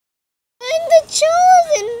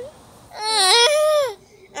chosen.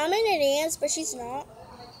 I'm in a dance, but she's not.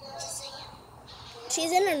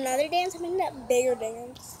 She's in another dance. I'm in that bigger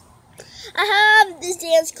dance. I have this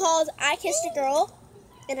dance called I Kissed a Girl,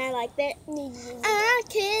 and I liked it. I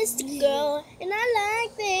kissed a girl, and I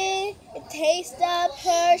liked it. It tastes of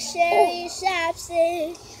her sherry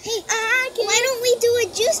chapstick. Hey, why don't we do a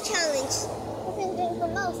juice challenge?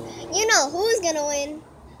 You know who's gonna win?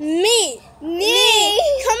 Me.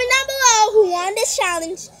 Comment down below who won this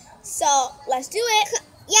challenge. So let's do it.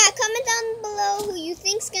 Comment down below who you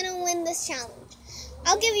think's gonna win this challenge.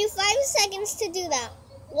 I'll give you 5 seconds to do that.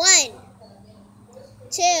 1,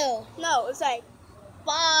 2. No, it's like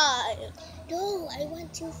 5. No, I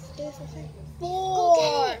want 2, 3, 4, 5. 4. Go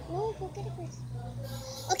get it. No, go get it first.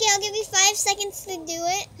 Okay, I'll give you 5 seconds to do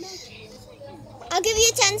it. No, 10 seconds. I'll give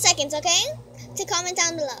you 10 seconds, okay? To comment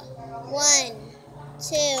down below. 1,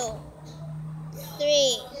 2,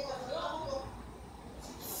 3,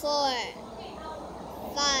 4,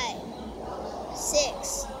 5,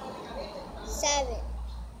 6, 7,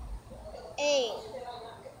 8,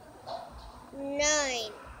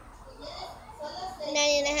 9,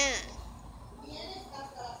 9.5.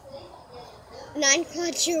 9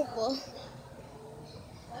 quadruple.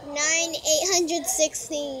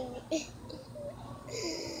 9,816.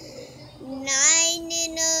 9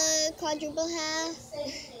 in a quadruple half.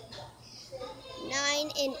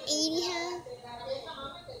 9 and 80 half.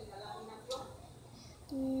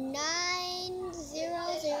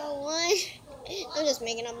 9001. I'm just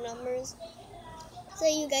making up numbers. So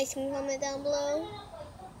you guys can comment down below.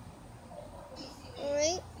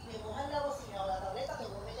 Alright.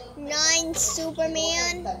 9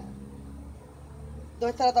 Superman.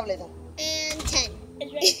 ¿Dónde está la tableta? And 10.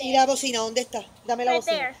 It's right ¿Y there. la bocina? ¿Dónde está? Dame la Right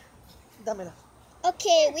bocina. there. Dámela.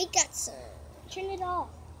 Okay, we got some. Turn it off.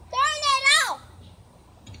 Turn it off.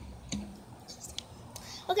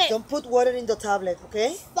 Okay. Don't put water in the tablet,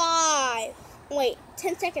 okay? 5. Wait,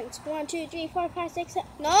 10 seconds. 1, 2, 3, 4, 5, 6, 7.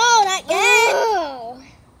 No, not yet. Oh.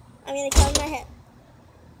 I'm gonna count in my head.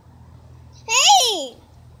 Hey!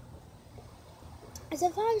 I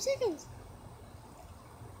said 5 seconds.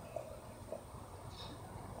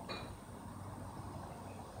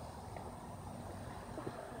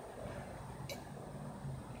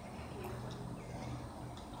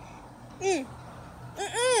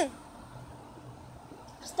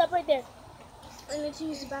 Stop right there. I need to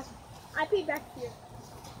use the bathroom. I pee back here.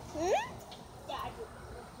 Hmm? Yeah, I do.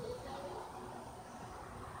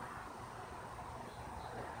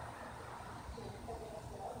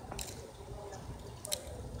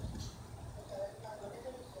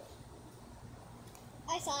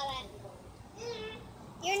 I saw that.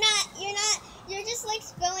 You're just like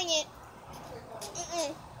spilling it.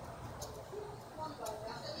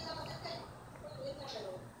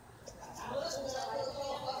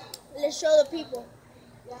 Let's show the people.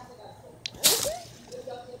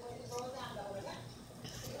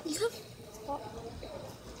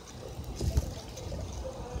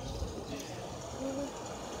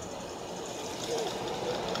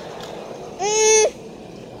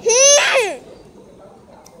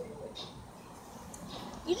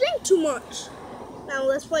 You drink too much. Now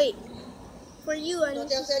let's wait for you and No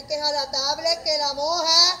te acerques a la tablet que la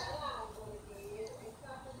moja.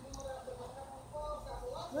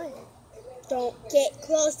 don't get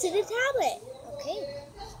close to the tablet. Okay.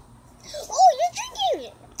 Oh, you're drinking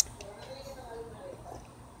it.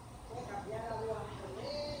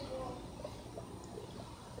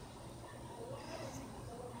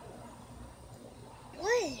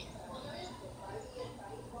 What?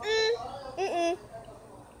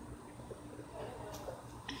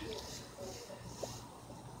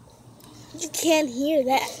 You can't hear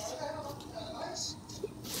that.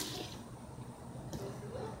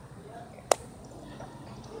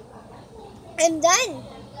 I'm done.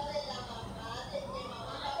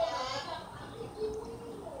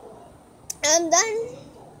 I'm done.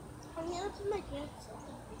 I'm gonna put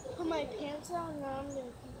my pants on, and now I'm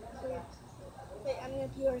gonna pee. Wait, I'm gonna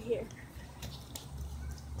pee over here.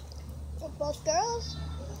 For both girls?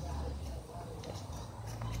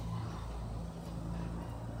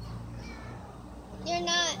 You're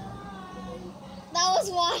not. That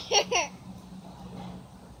was water.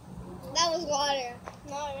 That was water.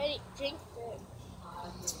 No, I already drank it.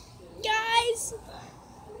 Guys,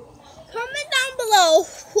 comment down below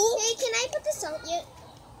who. Hey, can I put this out yet?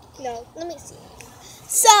 No. Let me see.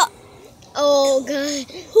 So, oh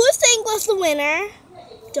god, who think was the winner?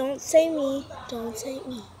 Don't say me. Don't say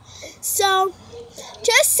me. So,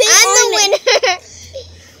 just say I'm the winner.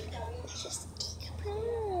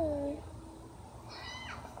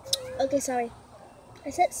 Okay, sorry. I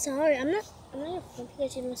said sorry. I'm not I'm not your friend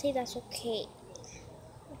because you don't say that's okay.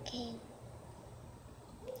 Okay.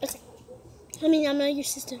 Okay. I mean, I'm not your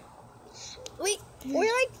sister.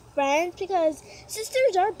 We're like friends because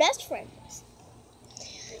sisters are best friends.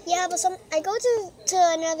 Yeah, but I go to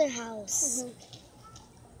another house.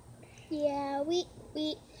 Yeah, we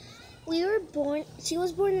were born. She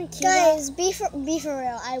was born in Cuba. Guys, be for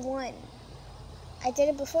real. I won. I did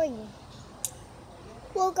it before you.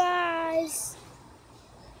 Well, guys,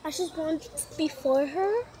 I was born before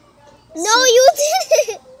her. No, you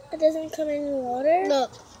didn't. It doesn't come in water.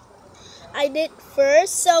 Look. I did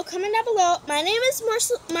first. So comment down below. My name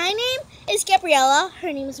is Gabriela.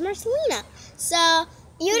 Her name is Marcelina. So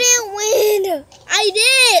You didn't win. I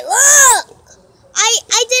did. Look.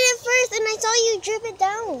 I did it first, and I saw you drip it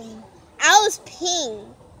down. I was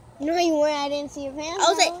peeing. No, you weren't. I didn't see your pants. I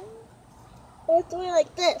was doing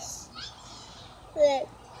like this. Look.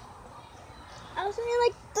 I was doing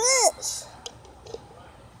like this.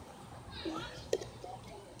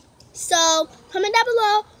 So comment down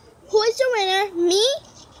below. Who is the winner? Me?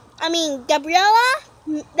 I mean Gabriela.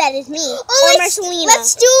 That is me. Oh, or Marcelina.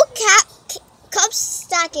 Let's do cup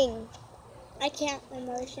stacking. I can't. My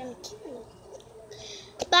mother's gonna kill me.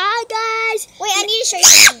 Bye, guys. Wait, I need to show you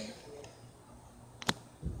something.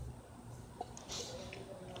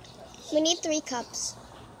 We need 3 cups.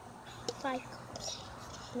 5.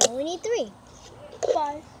 No, we need 3.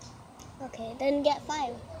 5. Okay, then get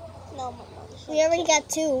 5. No, my mother's. We already got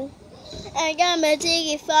 2. I got my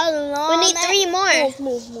ticket falling on. We need 3 more.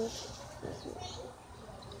 Move.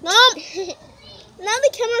 No. Now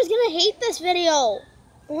the camera's gonna hate this video.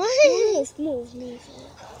 Why? Move.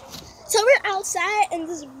 So we're outside in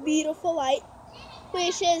this beautiful light,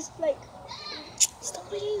 which is like,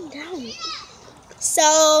 stop laying down.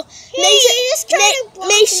 So make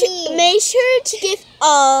sure to give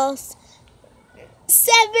us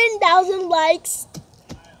 7,000 likes.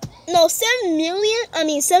 No, 7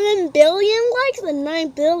 billion likes and 9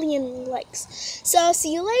 billion likes. So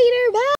see you later. Bye.